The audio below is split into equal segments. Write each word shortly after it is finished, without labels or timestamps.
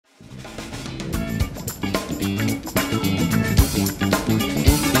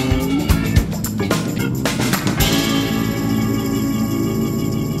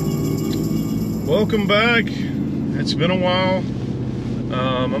Welcome back. It's been a while.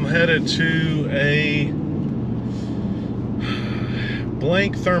 I'm headed to a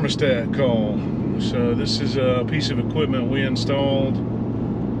blank thermostat call. So this is a piece of equipment we installed,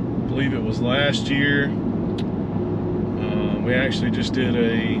 I believe it was last year. We actually just did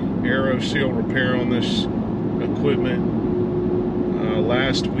a aero seal repair on this equipment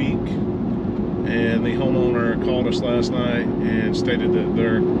last week, and the homeowner called us last night and stated that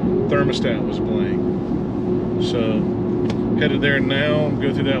their thermostat was blank. So headed there now,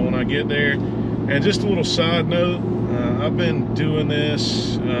 go through that when I get there. And just a little side note, I've been doing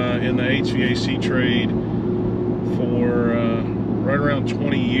this in the HVAC trade for right around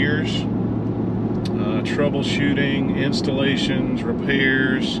 20 years. Troubleshooting, installations,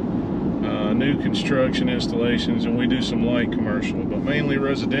 repairs, new construction installations, and we do some light commercial, but mainly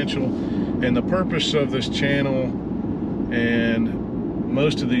residential. And the purpose of this channel and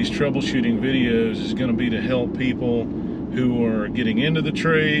most of these troubleshooting videos is going to be to help people who are getting into the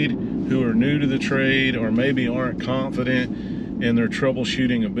trade, who are new to the trade, or maybe aren't confident in their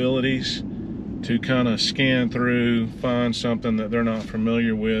troubleshooting abilities, to kind of scan through, find something that they're not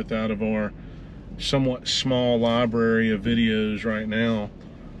familiar with out of our somewhat small library of videos right now,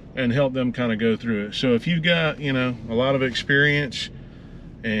 and help them kind of go through it. So if you've got, you know, a lot of experience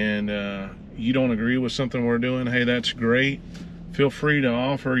and you don't agree with something we're doing, hey, that's great. Feel free to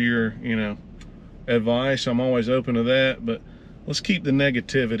offer your, you know, advice. I'm always open to that, but let's keep the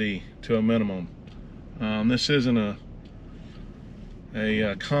negativity to a minimum. This isn't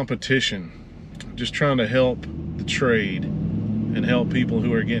a competition. I'm just trying to help the trade and help people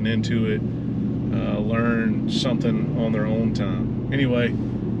who are getting into it learn something on their own time. Anyway,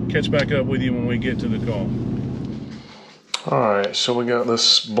 catch back up with you when we get to the call. All right, so we got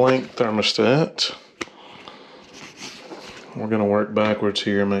this blank thermostat. We're gonna work backwards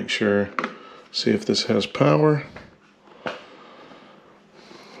here, make sure, see if this has power.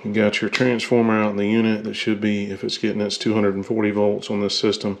 You got your transformer out in the unit that should be, if it's getting its 240 volts on this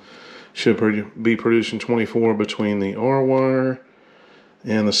system, should be producing 24 between the R wire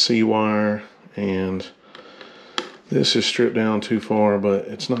and the C wire. And this is stripped down too far, but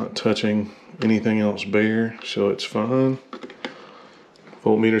it's not touching anything else bare, so it's fine.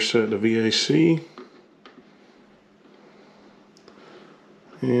 Voltmeter set to VAC,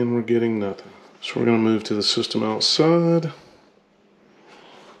 and we're getting nothing. So we're going to move to the system outside.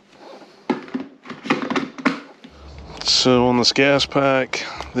 So on this gas pack,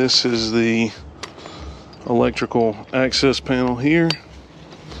 this is the electrical access panel here.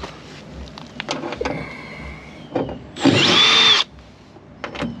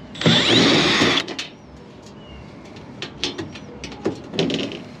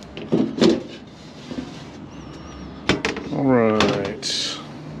 Alright,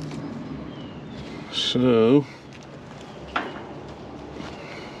 so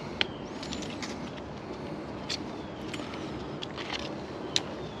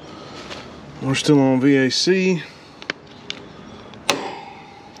we're still on VAC,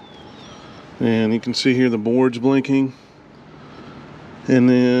 and you can see here the board's blinking. And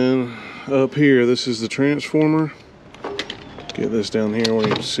then up here, this is the transformer. Get this down here where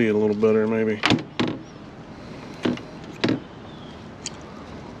you can see it a little better maybe.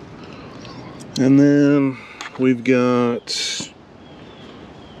 And then we've got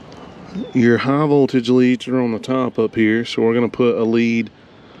your high voltage leads are on the top up here. So we're going to put a lead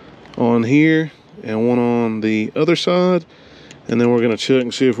on here and one on the other side. And then we're going to check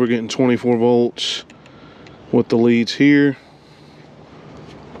and see if we're getting 24 volts with the leads here.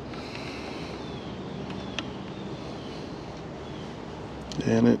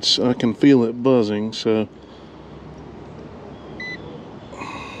 And I can feel it buzzing, so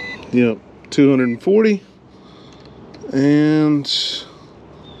yep. 240, and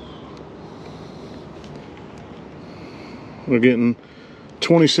we're getting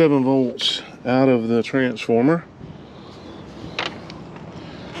 27 volts out of the transformer,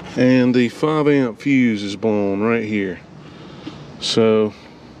 and the 5 amp fuse is blown right here. So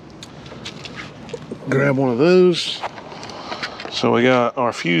grab one of those. So we got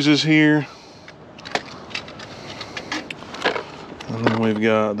our fuses here, and then we've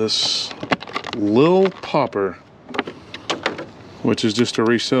got this little popper, which is just a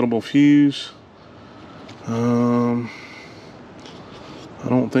resettable fuse. I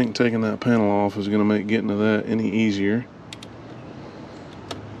don't think taking that panel off is going to make getting to that any easier.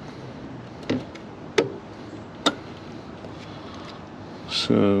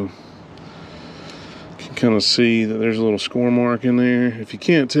 So you can kind of see that there's a little score mark in there. If you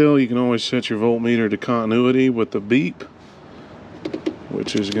can't tell, you can always set your voltmeter to continuity with the beep,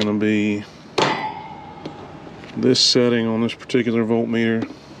 which is going to be this setting on this particular voltmeter,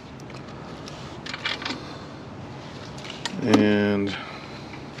 and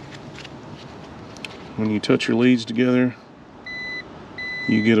when you touch your leads together,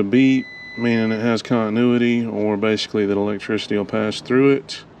 you get a beep, meaning it has continuity, or basically that electricity will pass through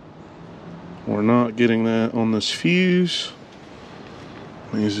it. We're not getting that on this fuse.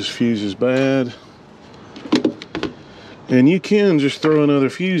 Means this fuse is bad. And you can just throw another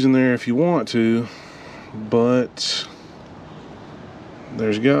fuse in there if you want to, but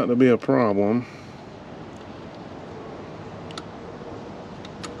there's got to be a problem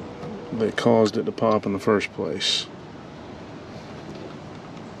that caused it to pop in the first place.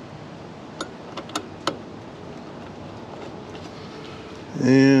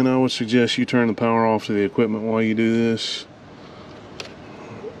 And I would suggest you turn the power off to the equipment while you do this.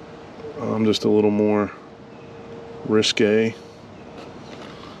 I'm just a little more risque.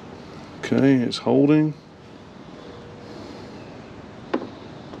 Okay, it's holding.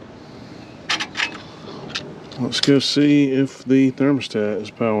 Let's go see if the thermostat is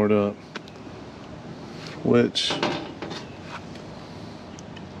powered up, which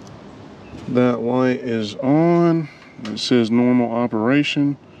that light is on. It says normal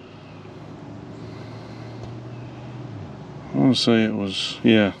operation. I want to say it was,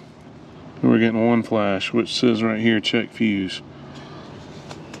 yeah, we're getting one flash, which says right here, check fuse.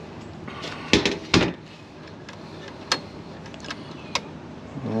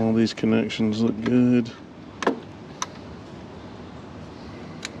 All these connections look good.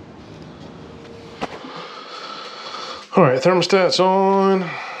 All right, thermostat's on.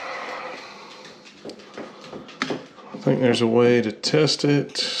 I think there's a way to test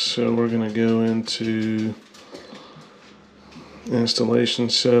it, so we're going to go into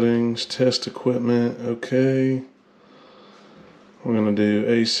installation settings, test equipment, okay. We're going to do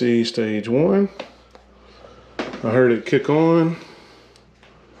AC stage 1. I heard it kick on.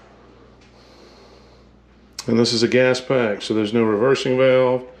 And this is a gas pack, so there's no reversing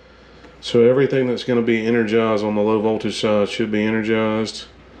valve. So everything that's going to be energized on the low voltage side should be energized.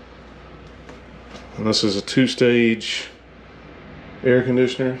 And this is a 2-stage air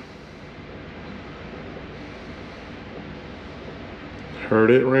conditioner. Heard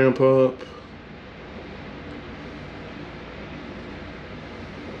it ramp up.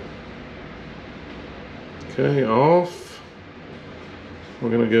 Okay, off. We're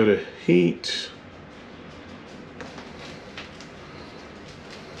going to go to heat.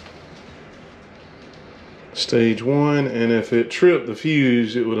 Stage 1, and if it tripped the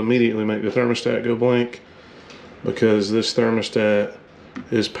fuse, it would immediately make the thermostat go blank, because this thermostat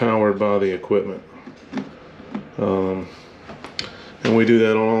is powered by the equipment. And we do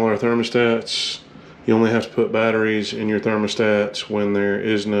that on all our thermostats. You only have to put batteries in your thermostats when there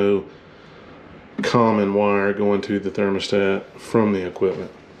is no common wire going to the thermostat from the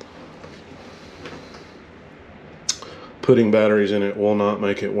equipment. Putting batteries in it will not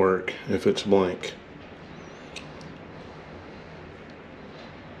make it work if it's blank.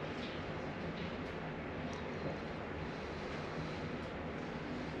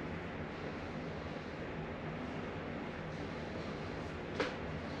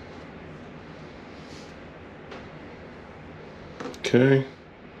 Okay,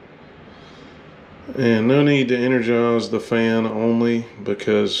 and no need to energize the fan only,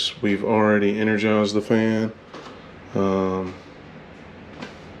 because we've already energized the fan.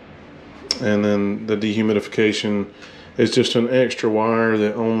 And then the dehumidification is just an extra wire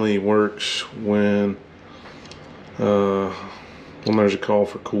that only works when there's a call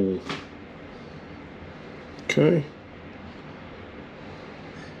for cool. Okay.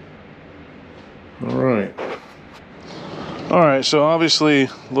 All right. Alright, so obviously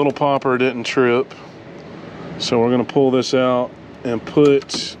little popper didn't trip, so we're going to pull this out and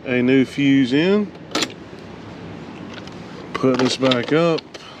put a new fuse in. Put this back up.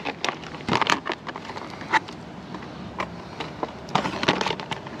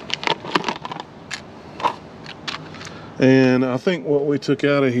 And I think what we took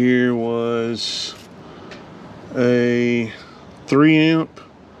out of here was a 3 amp.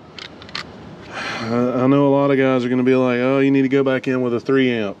 I know a lot of guys are going to be like, oh, you need to go back in with a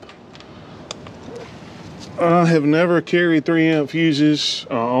 3 amp. I have never carried 3 amp fuses.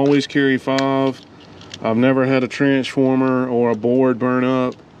 I always carry 5. I've never had a transformer or a board burn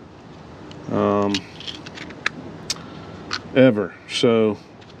up ever. So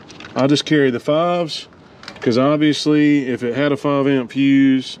I just carry the 5s, because obviously if it had a 5 amp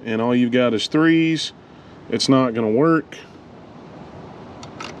fuse and all you've got is 3s, it's not going to work.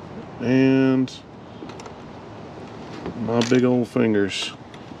 And my big old fingers.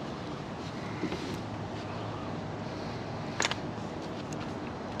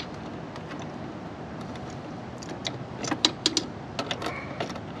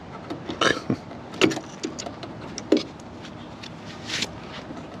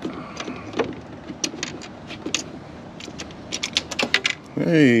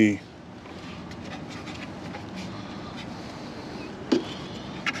 Hey.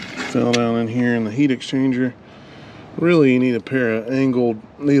 Fell down in here in the heat exchanger. Really, you need a pair of angled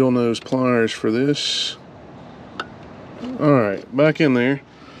needle nose pliers for this. Alright, back in there.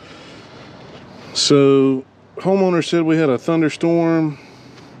 So, homeowner said we had a thunderstorm.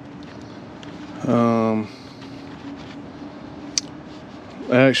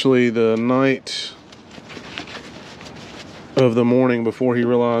 Actually, the night of the morning before he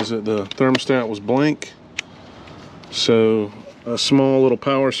realized that the thermostat was blank. So, a small little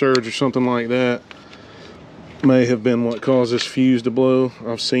power surge or something like that may have been what caused this fuse to blow.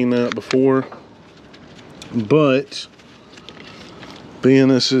 I've seen that before. But, being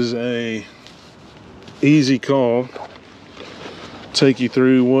this is a easy call, take you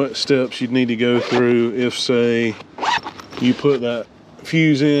through what steps you'd need to go through if, say, you put that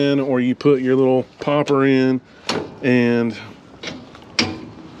fuse in or you put your little popper in and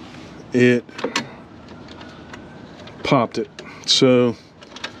it popped it. So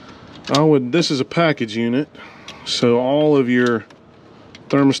this is a package unit, so all of your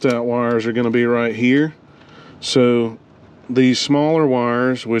thermostat wires are going to be right here. So these smaller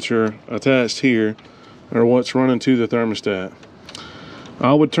wires, which are attached here, are what's running to the thermostat.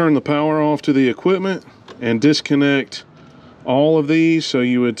 I would turn the power off to the equipment and disconnect all of these. So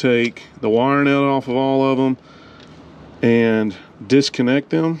you would take the wire nut off of all of them and disconnect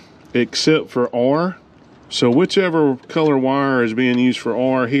them except for R. So whichever color wire is being used for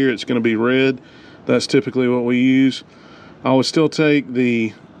R, here it's going to be red. That's typically what we use. I would still take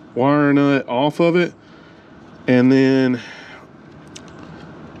the wire nut off of it, and then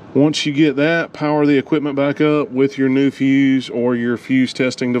once you get that, power the equipment back up with your new fuse or your fuse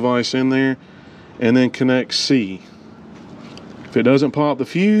testing device in there, and then connect C. If it doesn't pop the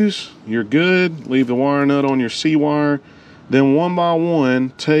fuse, you're good. Leave the wire nut on your C wire. Then one by one,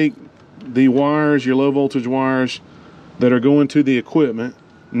 take the wires, your low voltage wires that are going to the equipment,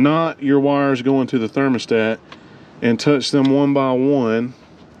 not your wires going to the thermostat, and touch them one by one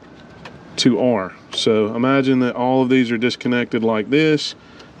to R. So imagine that all of these are disconnected like this.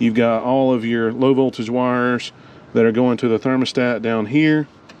 You've got all of your low voltage wires that are going to the thermostat down here.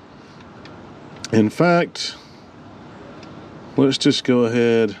 In fact, let's just go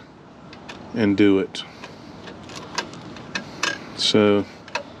ahead and do it. So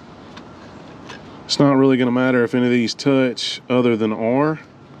it's not really going to matter if any of these touch other than R,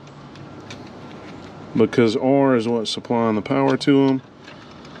 because R is what's supplying the power to them.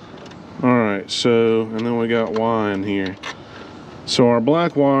 Alright, so, and then we got Y in here. So our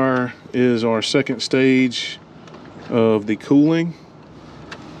black wire is our second stage of the cooling.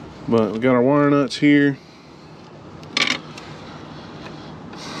 But we got our wire nuts here.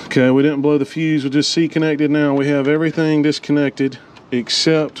 Okay, we didn't blow the fuse, we'll just C connected now. We have everything disconnected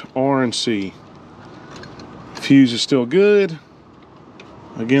except R and C. Fuse is still good.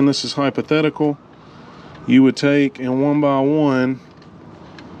 Again, this is hypothetical. You would take, and one by one,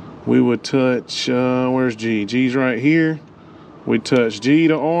 we would touch, where's G? G's right here. We'd touch G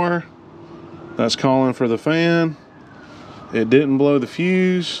to R. That's calling for the fan. It didn't blow the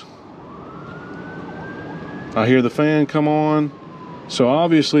fuse. I hear the fan come on. So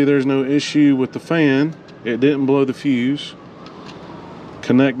obviously there's no issue with the fan. It didn't blow the fuse.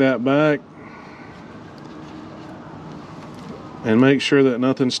 Connect that back. And make sure that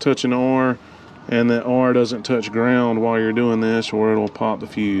nothing's touching R and that R doesn't touch ground while you're doing this, or it'll pop the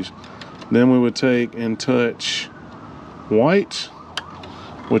fuse. Then we would take and touch white,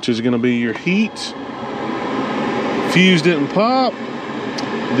 which is going to be your heat. Fuse didn't pop.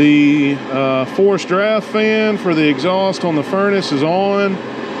 The forced draft fan for the exhaust on the furnace is on.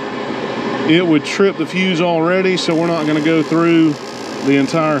 It would trip the fuse already, so we're not going to go through the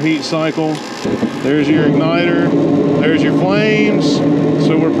entire heat cycle. There's your igniter. There's your flames.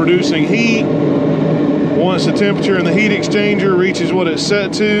 So we're producing heat. Once the temperature in the heat exchanger reaches what it's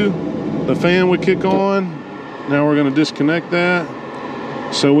set to, the fan would kick on. Now we're going to disconnect that.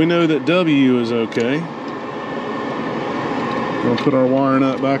 So we know that W is okay. We'll put our wire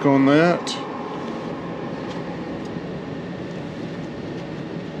nut back on that.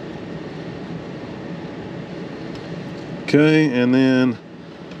 Okay, and then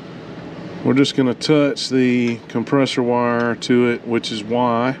we're just going to touch the compressor wire to it, which is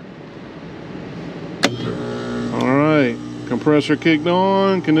Y. All right, compressor kicked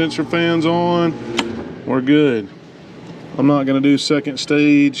on, condenser fan's on. We're good. I'm not going to do second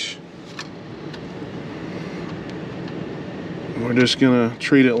stage. We're just gonna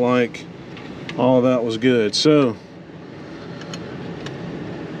treat it like all of that was good. So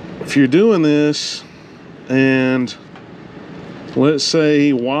if you're doing this and let's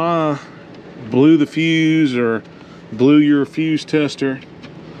say Y blew the fuse or blew your fuse tester.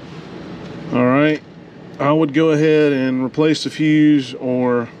 All right, I would go ahead and replace the fuse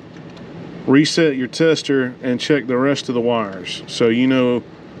or reset your tester and check the rest of the wires so you know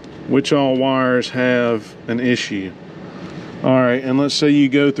which all wires have an issue. All right, and let's say you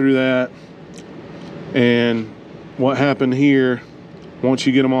go through that, and what happened here, once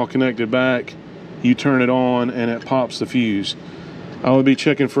you get them all connected back, you turn it on and it pops the fuse. I would be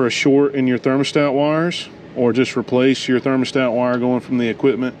checking for a short in your thermostat wires, or just replace your thermostat wire going from the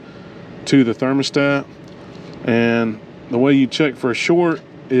equipment to the thermostat. And the way you check for a short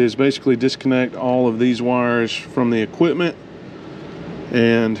is basically disconnect all of these wires from the equipment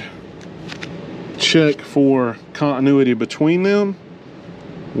and check for continuity between them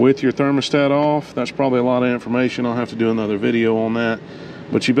with your thermostat off. That's probably a lot of information. I'll have to do another video on that.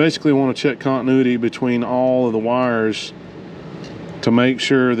 But you basically want to check continuity between all of the wires to make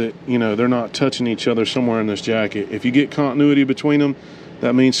sure that, you know, they're not touching each other somewhere in this jacket. If you get continuity between them,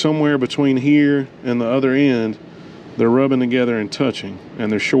 that means somewhere between here and the other end, they're rubbing together and touching,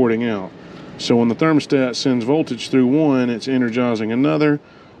 and they're shorting out. So when the thermostat sends voltage through one, it's energizing another,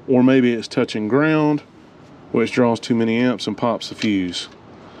 or maybe it's touching ground, which draws too many amps and pops the fuse.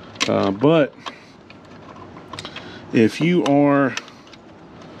 But if you are,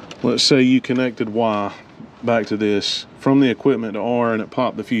 let's say you connected Y back to this from the equipment to R and it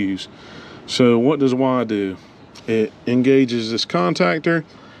popped the fuse. So what does Y do? It engages this contactor.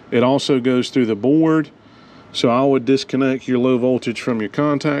 It also goes through the board. So I would disconnect your low voltage from your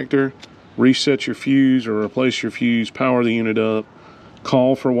contactor, reset your fuse or replace your fuse, power the unit up,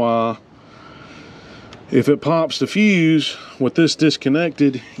 call for Y. If it pops the fuse with this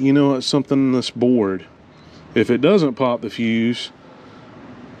disconnected, you know it's something in this board. If it doesn't pop the fuse,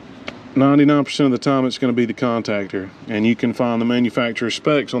 99% of the time it's going to be the contactor. And you can find the manufacturer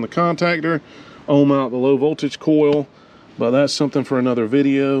specs on the contactor, ohm out the low voltage coil, but that's something for another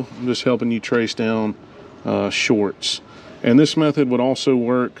video. I'm just helping you trace down shorts. And this method would also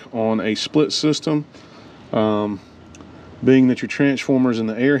work on a split system. Being that your transformer is in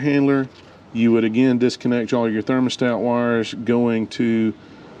the air handler, you would again disconnect all your thermostat wires going to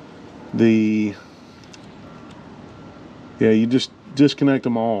the, you just disconnect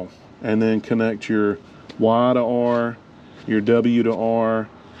them all and then connect your Y to R, your W to R,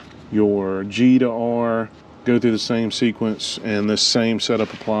 your G to R, go through the same sequence, and this same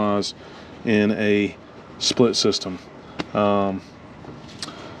setup applies in a split system.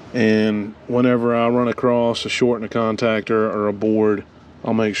 And whenever I run across a short in a contactor or a board,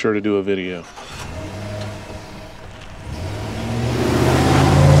 I'll make sure to do a video.